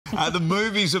The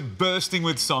movies are bursting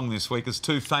with song this week as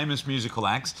two famous musical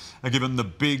acts are given the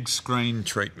big screen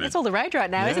treatment. It's all the rage right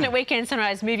now, isn't it? Weekend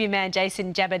Sunrise movie man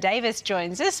Jason Jabba Davis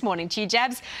joins us. Morning to you,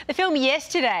 Jabs. The film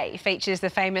Yesterday features the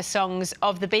famous songs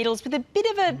of the Beatles with a bit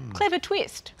of a clever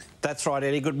twist. That's right,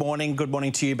 Eddie. Good morning. Good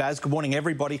morning to you, Baz. Good morning,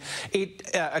 everybody.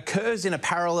 It occurs in a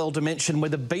parallel dimension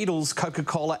where the Beatles,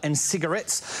 Coca-Cola and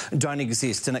cigarettes don't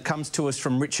exist. And it comes to us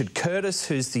from Richard Curtis,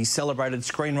 who's the celebrated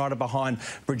screenwriter behind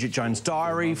Bridget Jones'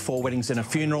 Diary, Four Weddings and a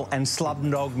Funeral, and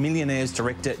Slumdog Millionaire's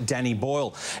director Danny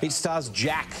Boyle. It stars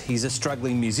Jack. He's a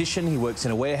struggling musician. He works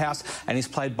in a warehouse and is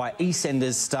played by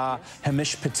EastEnders star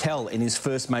Hamish Patel in his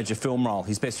first major film role.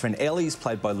 His best friend Ellie is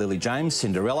played by Lily James.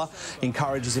 Cinderella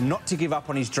encourages him not to give up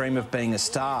on his dream of being a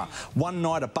star. One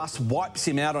night a bus wipes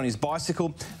him out on his bicycle,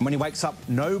 and when he wakes up,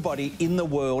 nobody in the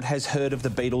world has heard of the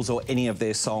Beatles or any of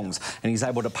their songs, and he's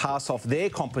able to pass off their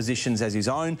compositions as his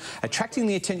own, attracting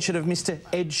the attention of Mr.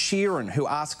 Ed Sheeran, who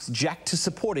asks Jack to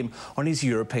support him on his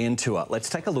European tour. Let's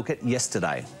take a look at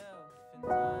Yesterday.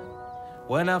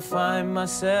 When I find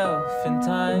myself in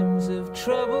times of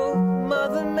trouble,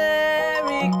 Mother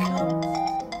Mary comes.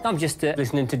 I'm just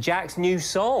listening to Jack's new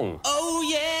song. Oh,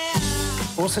 yeah!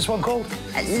 What's this one called?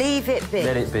 Leave It Be.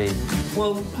 Let it be.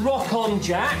 Well, rock on,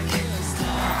 Jack.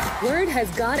 Word has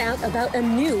got out about a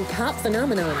new pop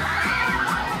phenomenon.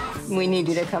 We need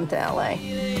you to come to LA.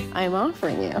 I'm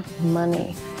offering you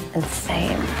money and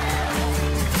fame.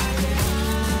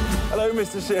 Hello,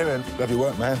 Mr. Sheeran. Love your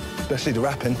work, man. Especially the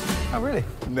rapping. Oh, really?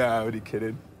 No, only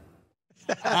kidding.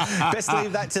 Best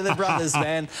leave that to the brothers,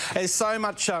 man. There's so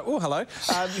much... oh, hello.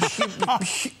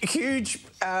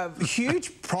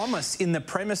 Huge promise in the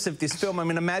premise of this film. I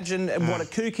mean, imagine what a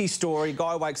kooky story.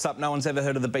 Guy wakes up, no one's ever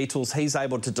heard of the Beatles. He's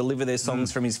able to deliver their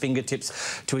songs from his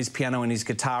fingertips to his piano and his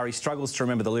guitar. He struggles to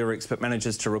remember the lyrics but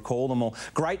manages to recall them all.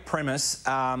 Great premise.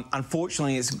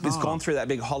 Unfortunately, it's gone through that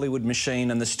big Hollywood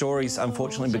machine and the stories,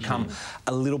 unfortunately, become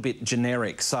a little bit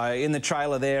generic. So in the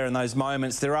trailer there and those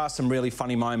moments, there are some really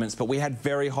funny moments, but we had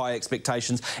very high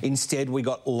expectations. Instead, we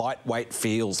got lightweight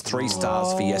feels. 3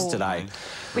 stars for Yesterday.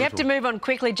 We have to move on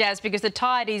quickly, Jazz, because the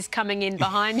tide is coming in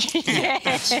behind you.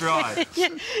 That's right.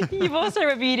 You've also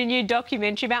reviewed a new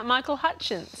documentary about Michael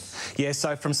Hutchence. Yeah,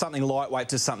 so from something lightweight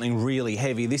to something really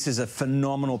heavy. This is a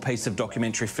phenomenal piece of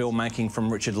documentary filmmaking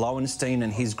from Richard Lowenstein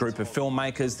and his group of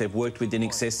filmmakers. They've worked with In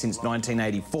Excess since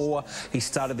 1984. He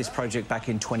started this project back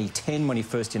in 2010 when he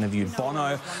first interviewed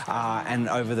Bono, and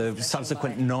over the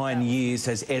subsequent 9 years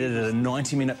has edited a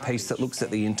 90-minute piece that looks at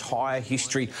the entire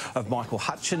history of Michael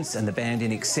Hutchence and the band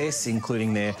In Excess,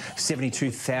 including their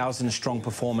 72,000-strong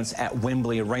performance at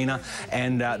Wembley Arena,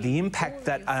 and the impact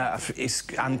that is,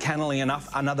 uncannily enough,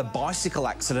 another bicycle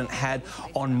accident had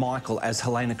on Michael, as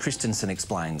Helena Christensen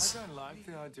explains.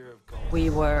 We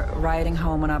were riding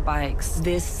home on our bikes.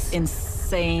 This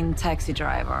insane taxi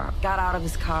driver got out of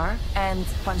his car and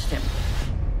punched him.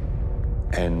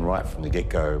 And right from the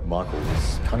get-go, Michael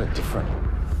was kind of different.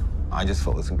 I just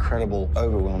felt this incredible,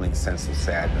 overwhelming sense of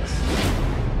sadness.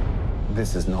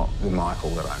 This is not the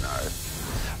Michael that I know.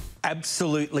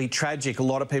 Absolutely tragic. A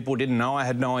lot of people didn't know. I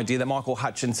had no idea that Michael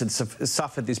Hutchence had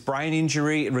suffered this brain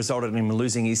injury. It resulted in him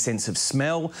losing his sense of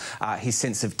smell, his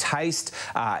sense of taste,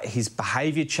 his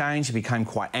behaviour changed. He became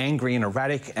quite angry and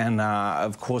erratic, and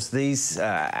of course these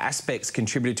aspects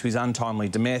contributed to his untimely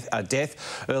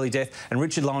early death. And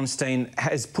Richard Lowenstein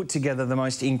has put together the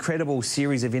most incredible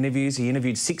series of interviews. He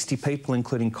interviewed 60 people,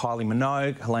 including Kylie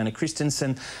Minogue, Helena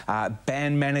Christensen,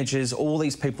 band managers, all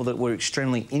these people that were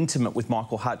extremely intimate with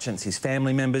Michael Hutchence, his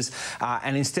family members,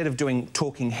 and instead of doing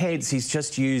talking heads, he's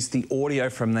just used the audio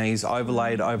from these,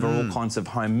 overlaid over all kinds of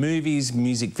home movies,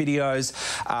 music videos.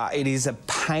 It is a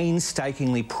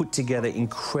painstakingly put together,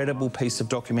 incredible piece of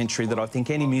documentary that I think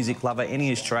any music lover, any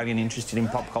Australian interested in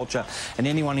pop culture, and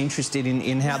anyone interested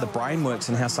in how the brain works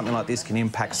and how something like this can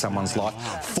impact someone's life.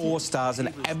 4 stars,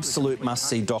 an absolute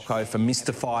must-see doco for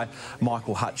Mystify,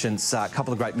 Michael Hutchence. A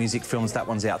couple of great music films. That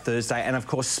one's out Thursday. And, of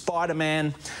course,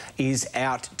 Spider-Man is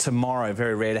out tomorrow.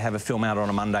 Very rare to have a film out on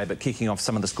a Monday, but kicking off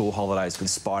some of the school holidays with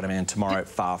Spider-Man tomorrow,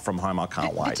 Far From Home. I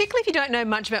can't wait. Particularly if you don't know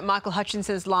much about Michael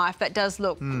Hutchence's life, that does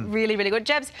look really, really good.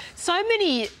 Jabs, so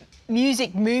many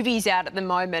music movies out at the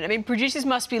moment. I mean, producers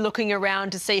must be looking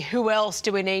around to see who else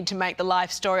do we need to make the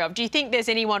life story of. Do you think there's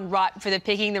anyone ripe for the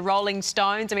picking? The Rolling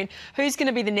Stones? I mean, who's going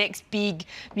to be the next big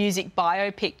music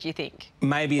biopic, do you think?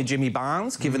 Maybe a Jimmy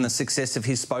Barnes, given the success of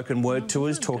his spoken word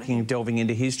tours, delving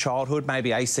into his childhood.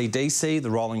 Maybe AC/DC, the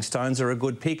Rolling Stones are a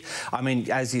good pick. I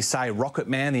mean, as you say, Rocket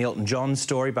Man, the Elton John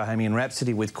story, Bohemian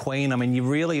Rhapsody with Queen. I mean, you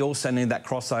really also need that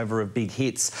crossover of big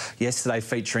hits. Yesterday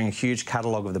featuring a huge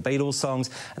catalogue of the Beatles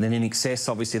songs, and then In In Excess,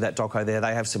 obviously, that doco there,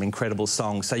 they have some incredible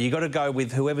songs. So you got to go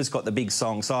with whoever's got the big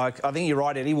song. So I think you're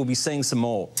right, Eddie. We'll be seeing some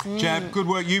more. Jab, good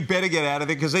work. You better get out of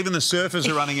it because even the surfers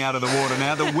are running out of the water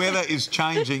now. The weather is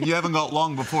changing. You haven't got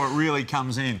long before it really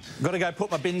comes in. Got to go put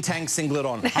my Bintang singlet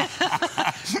on.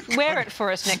 Wear it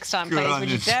for us next time, please, would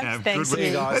you, Jab? Thanks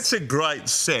you. That's a great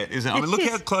set, isn't it? I mean, look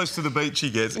how close to the beach he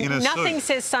gets in a suit. Nothing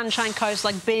says Sunshine Coast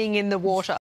like being in the water.